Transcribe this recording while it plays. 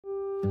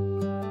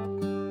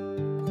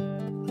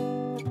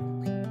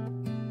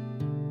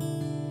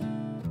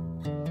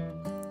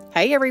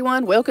Hey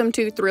everyone, welcome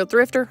to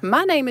Thrifter.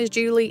 My name is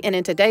Julie, and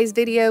in today's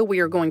video we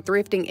are going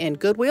thrifting in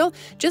Goodwill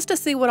just to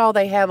see what all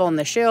they have on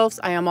the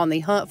shelves. I am on the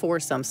hunt for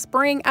some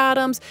spring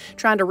items,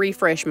 trying to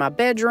refresh my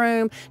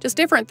bedroom, just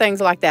different things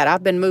like that.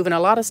 I've been moving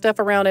a lot of stuff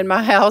around in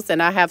my house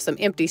and I have some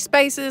empty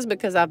spaces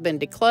because I've been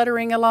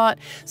decluttering a lot.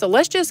 So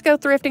let's just go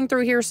thrifting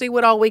through here, see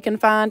what all we can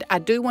find. I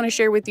do want to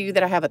share with you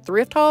that I have a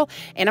thrift haul,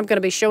 and I'm going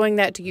to be showing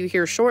that to you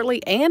here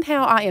shortly, and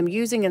how I am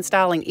using and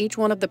styling each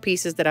one of the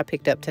pieces that I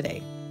picked up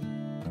today.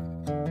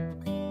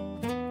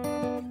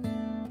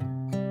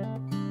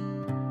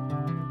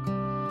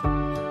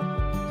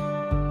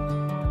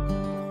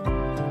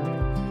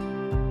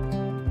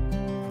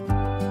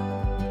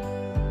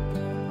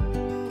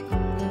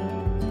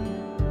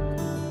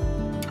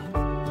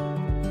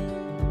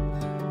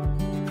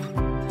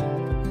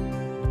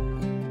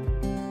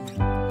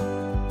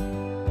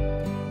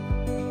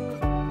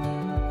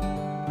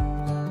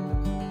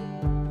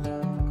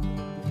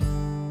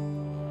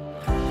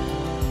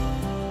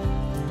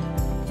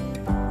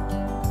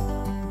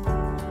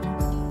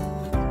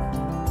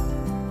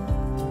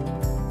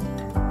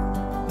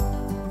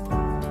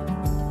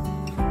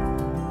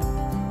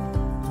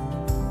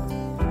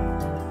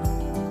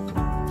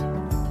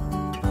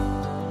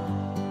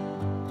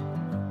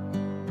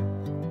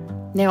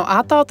 Now,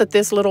 I thought that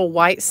this little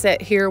white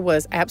set here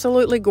was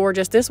absolutely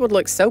gorgeous. This would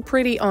look so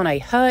pretty on a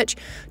hutch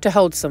to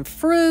hold some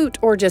fruit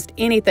or just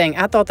anything.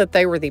 I thought that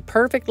they were the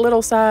perfect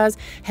little size.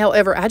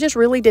 However, I just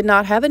really did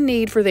not have a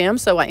need for them,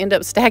 so I end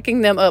up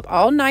stacking them up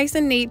all nice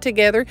and neat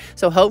together.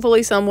 So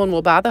hopefully someone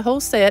will buy the whole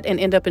set and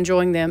end up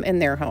enjoying them in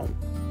their home.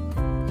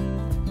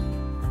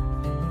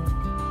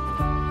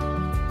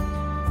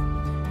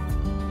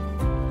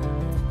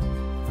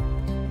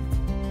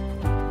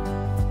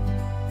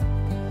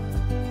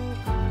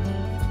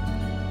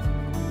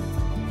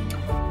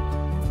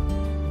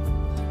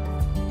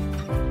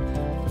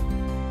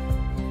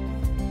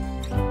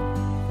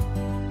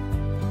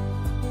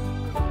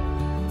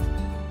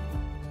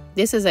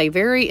 This is a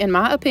very, in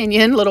my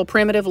opinion, little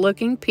primitive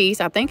looking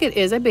piece. I think it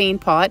is a bean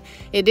pot.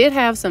 It did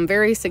have some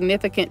very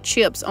significant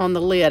chips on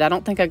the lid. I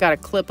don't think I got a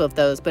clip of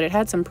those, but it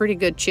had some pretty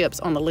good chips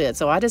on the lid.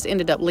 So I just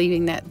ended up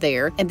leaving that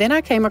there. And then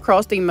I came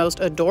across the most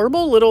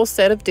adorable little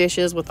set of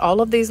dishes with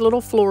all of these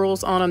little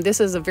florals on them. This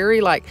is a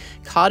very like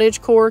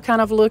cottagecore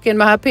kind of look in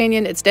my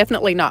opinion. It's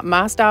definitely not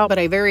my style, but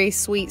a very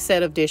sweet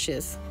set of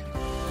dishes.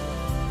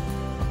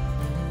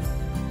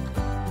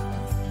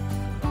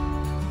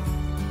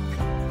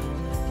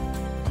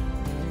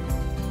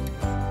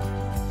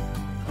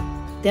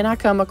 Then I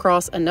come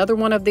across another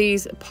one of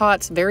these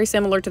pots, very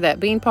similar to that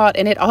bean pot,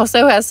 and it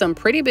also has some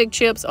pretty big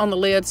chips on the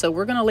lid, so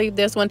we're gonna leave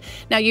this one.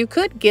 Now, you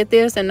could get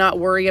this and not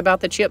worry about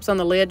the chips on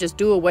the lid, just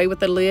do away with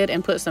the lid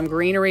and put some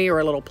greenery or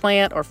a little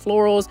plant or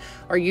florals,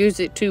 or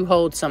use it to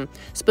hold some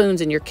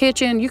spoons in your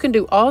kitchen. You can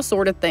do all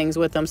sort of things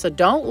with them, so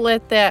don't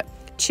let that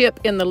chip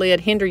in the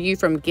lid hinder you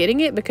from getting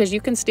it, because you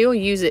can still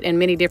use it in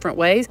many different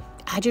ways.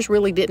 I just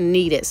really didn't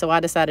need it, so I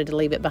decided to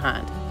leave it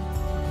behind.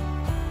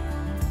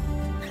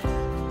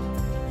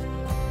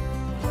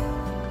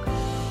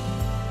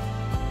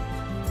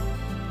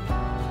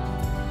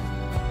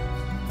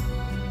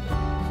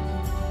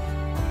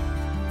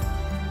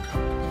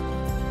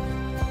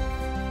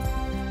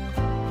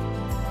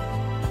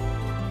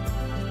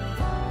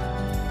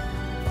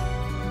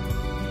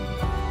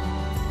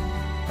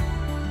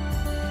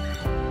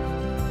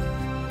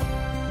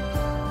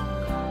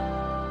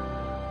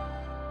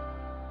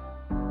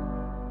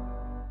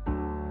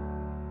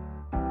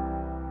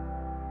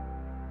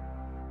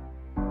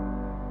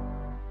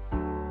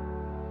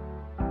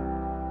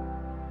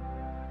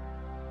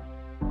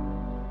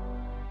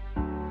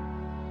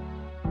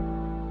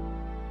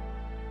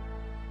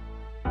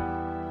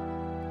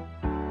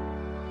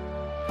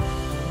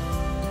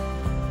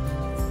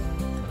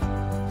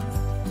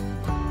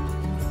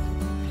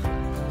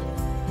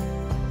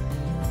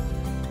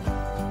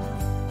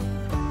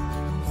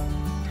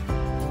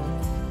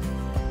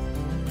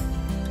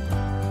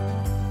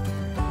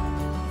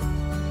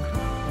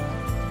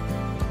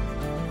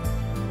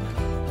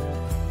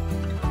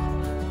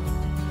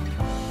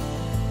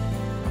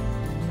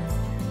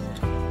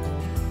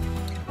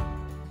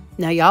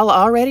 Now, y'all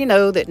already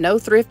know that no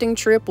thrifting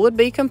trip would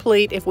be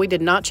complete if we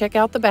did not check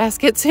out the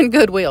baskets in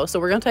Goodwill. So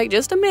we're going to take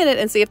just a minute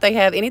and see if they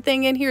have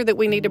anything in here that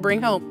we need to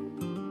bring home.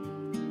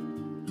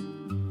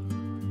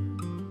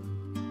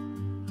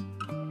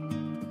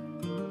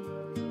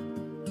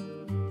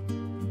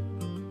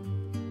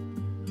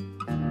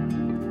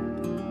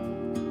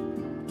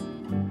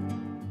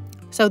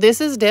 So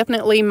this is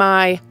definitely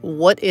my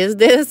what is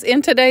this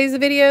in today's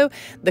video.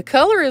 The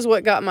color is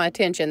what got my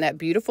attention. That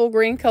beautiful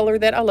green color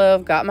that I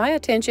love got my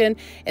attention.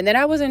 And then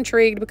I was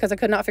intrigued because I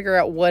could not figure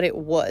out what it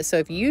was. So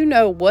if you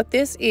know what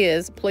this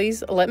is,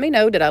 please let me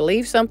know. Did I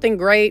leave something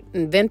great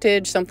and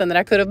vintage, something that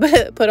I could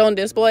have put on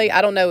display?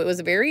 I don't know. It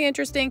was very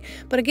interesting.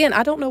 But again,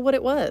 I don't know what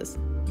it was.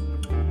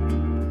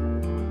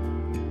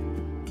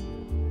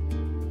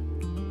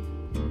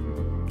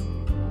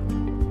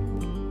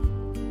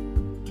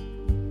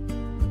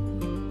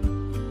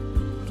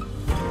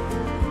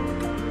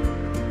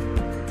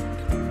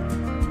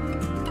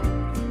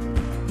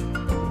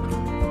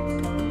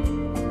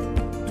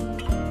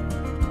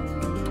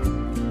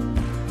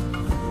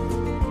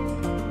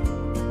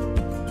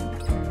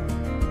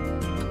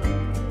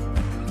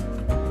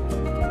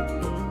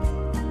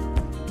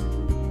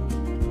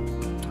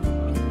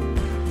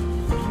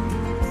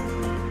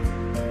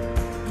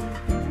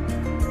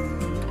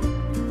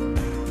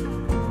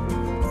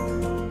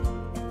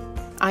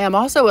 I am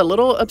also a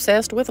little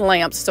obsessed with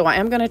lamps, so I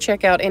am going to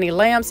check out any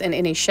lamps and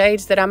any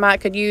shades that I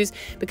might could use,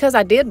 because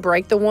I did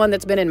break the one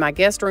that's been in my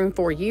guest room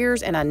for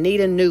years and I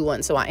need a new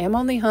one. So I am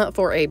on the hunt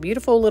for a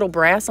beautiful little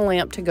brass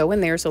lamp to go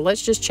in there. So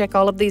let's just check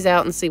all of these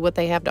out and see what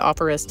they have to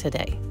offer us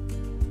today.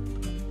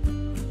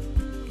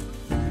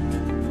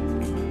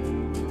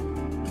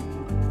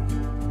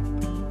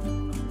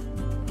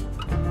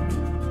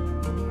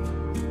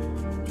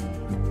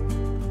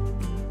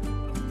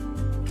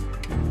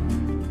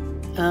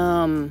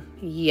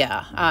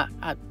 Yeah,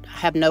 I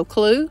have no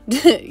clue.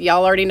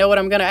 Y'all already know what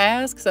I'm gonna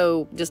ask,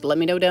 so just let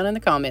me know down in the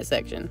comment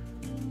section.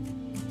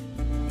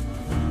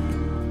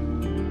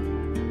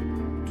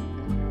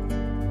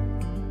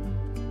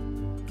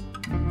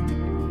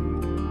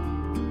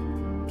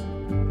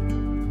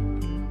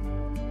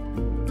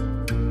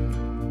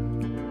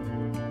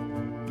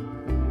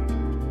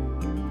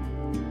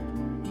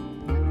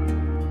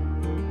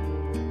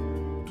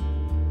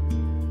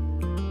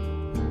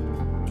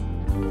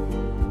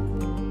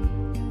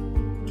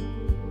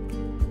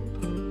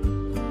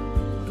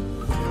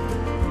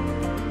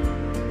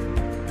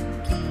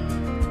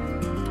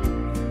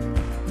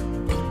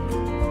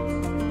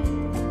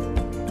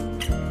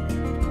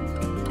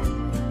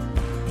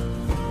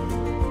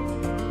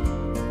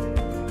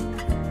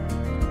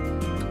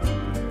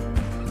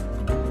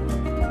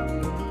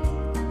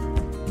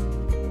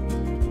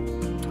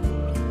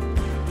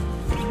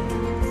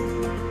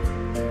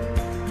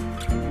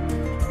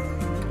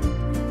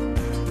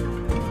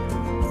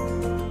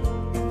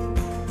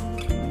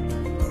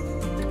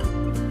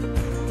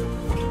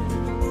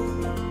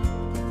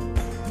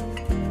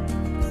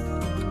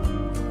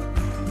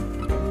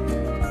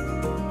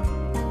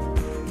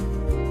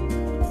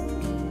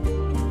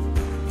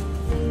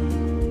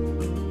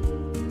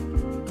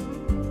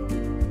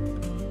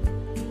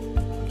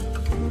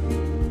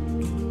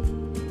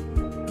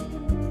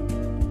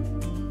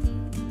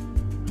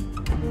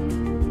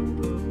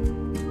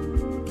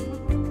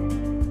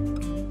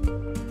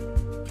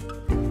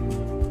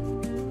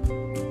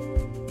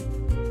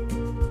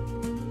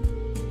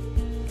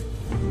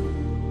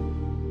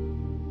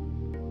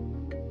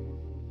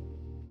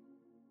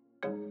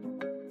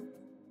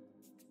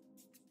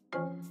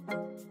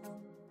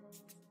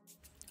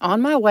 On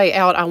my way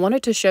out, I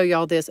wanted to show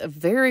y'all this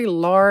very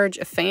large,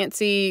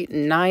 fancy,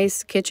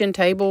 nice kitchen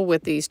table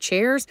with these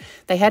chairs.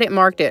 They had it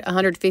marked at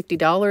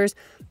 $150,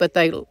 but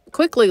they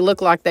quickly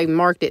look like they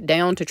marked it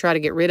down to try to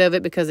get rid of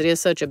it because it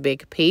is such a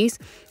big piece.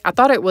 I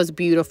thought it was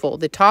beautiful.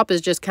 The top is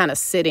just kind of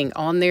sitting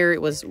on there.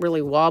 It was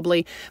really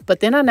wobbly.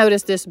 But then I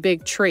noticed this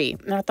big tree,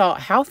 and I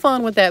thought, how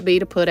fun would that be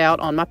to put out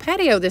on my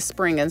patio this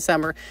spring and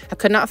summer? I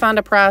could not find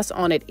a price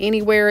on it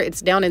anywhere.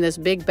 It's down in this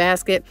big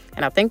basket,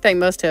 and I think they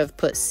must have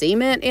put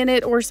cement in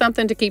it or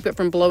something to keep it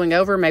from blowing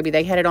over. Maybe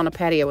they had it on a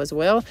patio as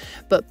well.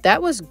 But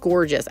that was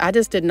gorgeous. I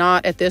just did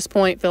not at this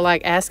point feel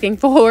like asking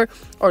for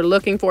or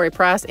looking for a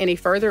price any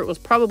further. It was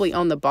probably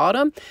on the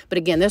bottom, but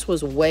again, this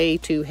was way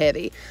too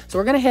heavy. So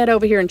we're going to head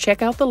over here and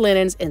check out the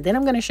linens, and then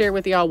I'm going to share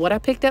with y'all what I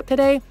picked up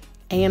today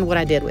and what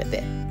I did with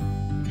it.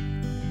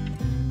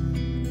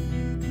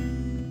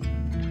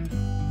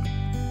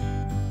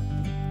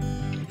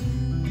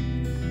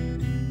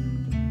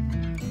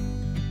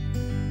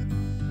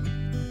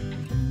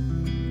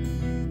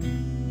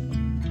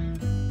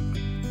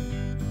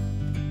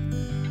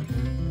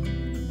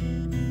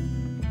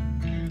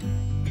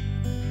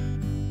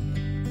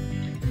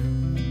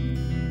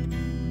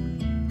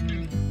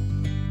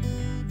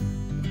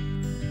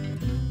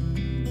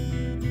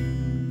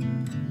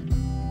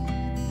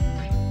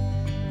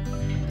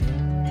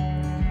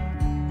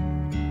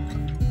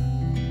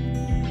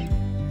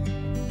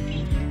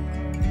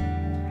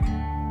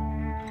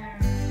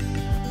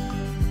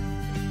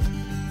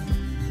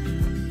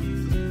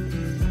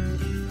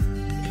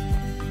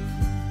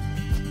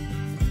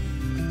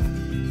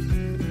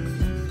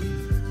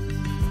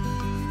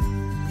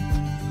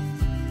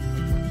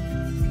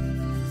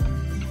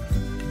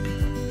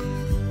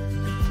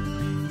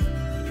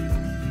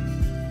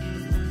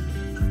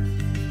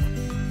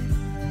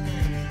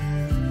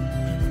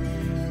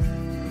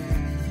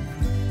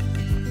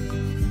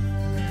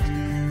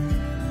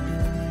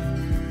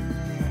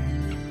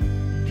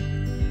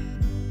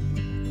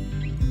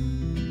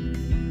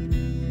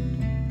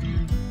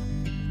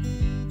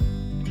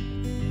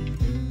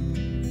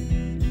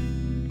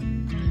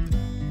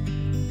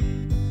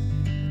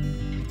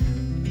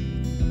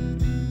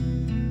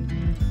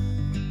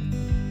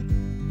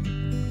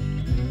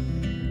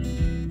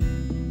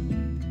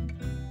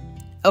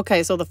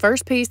 Okay, so the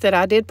first piece that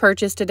I did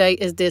purchase today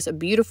is this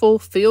beautiful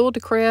field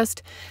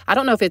crest. I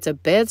don't know if it's a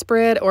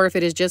bedspread or if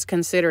it is just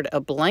considered a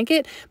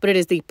blanket, but it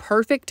is the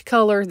perfect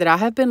color that I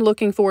have been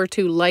looking for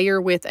to layer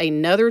with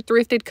another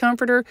thrifted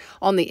comforter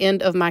on the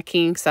end of my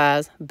king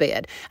size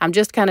bed. I'm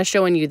just kind of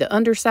showing you the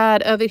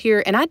underside of it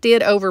here, and I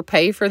did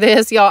overpay for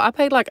this, y'all. I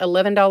paid like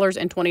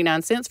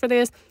 $11.29 for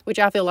this, which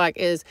I feel like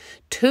is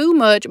too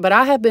much, but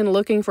I have been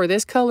looking for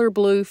this color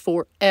blue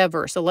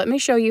forever. So let me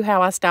show you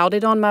how I styled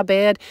it on my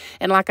bed.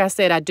 And like I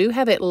said, I do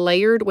have it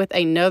layered with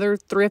another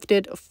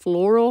thrifted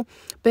floral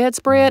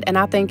bedspread, and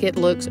I think it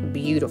looks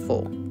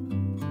beautiful.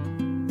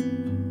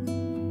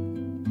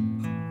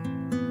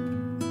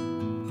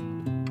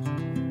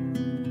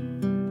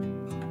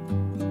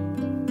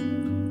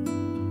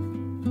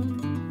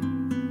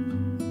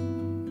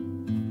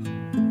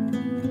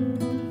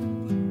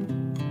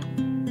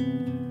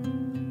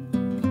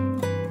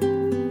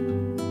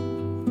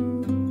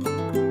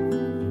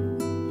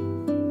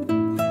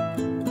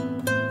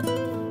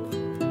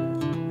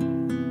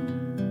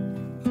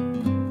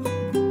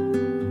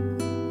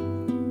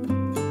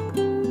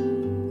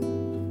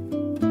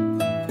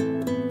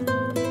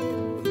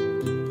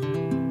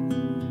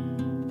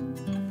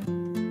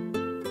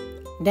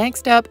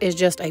 Next up is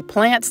just a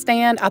plant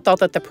stand. I thought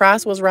that the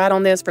price was right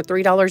on this for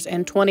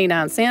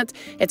 $3.29.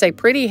 It's a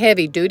pretty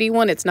heavy duty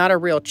one. It's not a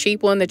real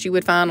cheap one that you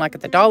would find like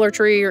at the Dollar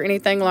Tree or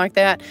anything like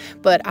that.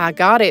 But I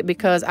got it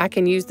because I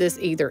can use this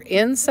either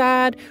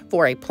inside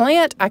for a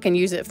plant, I can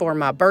use it for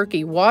my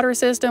Berkey water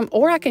system,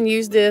 or I can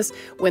use this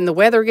when the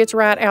weather gets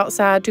right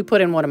outside to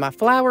put in one of my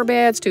flower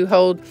beds to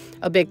hold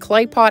a big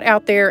clay pot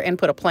out there and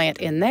put a plant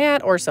in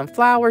that, or some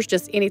flowers,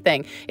 just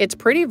anything. It's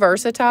pretty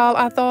versatile,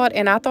 I thought,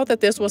 and I thought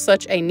that this was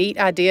such a neat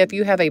idea. If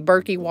you have a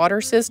Berkey water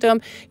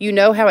system, you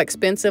know how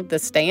expensive the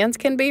stands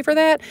can be for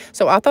that.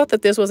 So I thought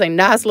that this was a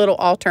nice little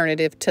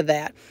alternative to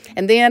that.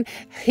 And then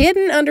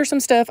hidden under some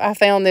stuff, I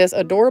found this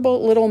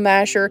adorable little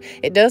masher.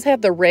 It does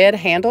have the red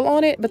handle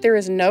on it, but there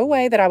is no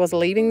way that I was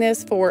leaving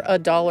this for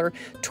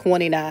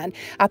 $1.29.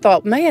 I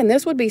thought, man,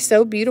 this would be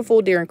so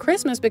beautiful during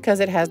Christmas because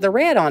it has the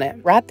red on it.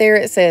 Right there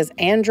it says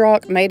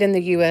Androck, made in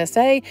the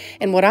USA.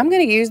 And what I'm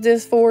going to use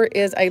this for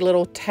is a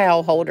little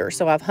towel holder.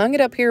 So I've hung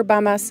it up here by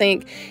my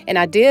sink, and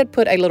I did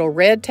put a little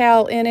red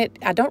towel in it.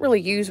 I don't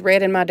really use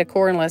red in my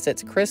decor unless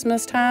it's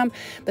Christmas time,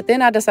 but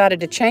then I decided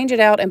to change it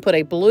out and put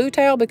a blue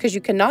towel because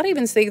you cannot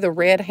even see the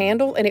red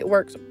handle, and it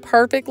works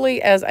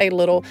perfectly as a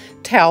little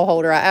towel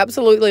holder. I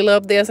absolutely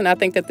love this, and I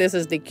think that this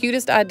is the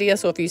cutest idea.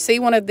 So if you see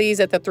one of these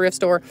at the thrift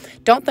store,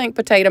 don't think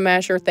potato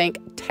masher, think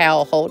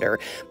towel holder.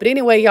 But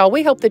anyway, y'all,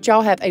 we hope that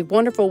y'all have a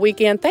wonderful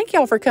weekend. Thank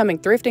y'all for coming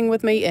thrifting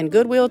with me in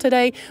Goodwill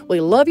today. We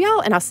love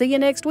y'all, and I'll see you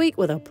next week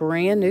with a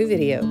brand new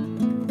video.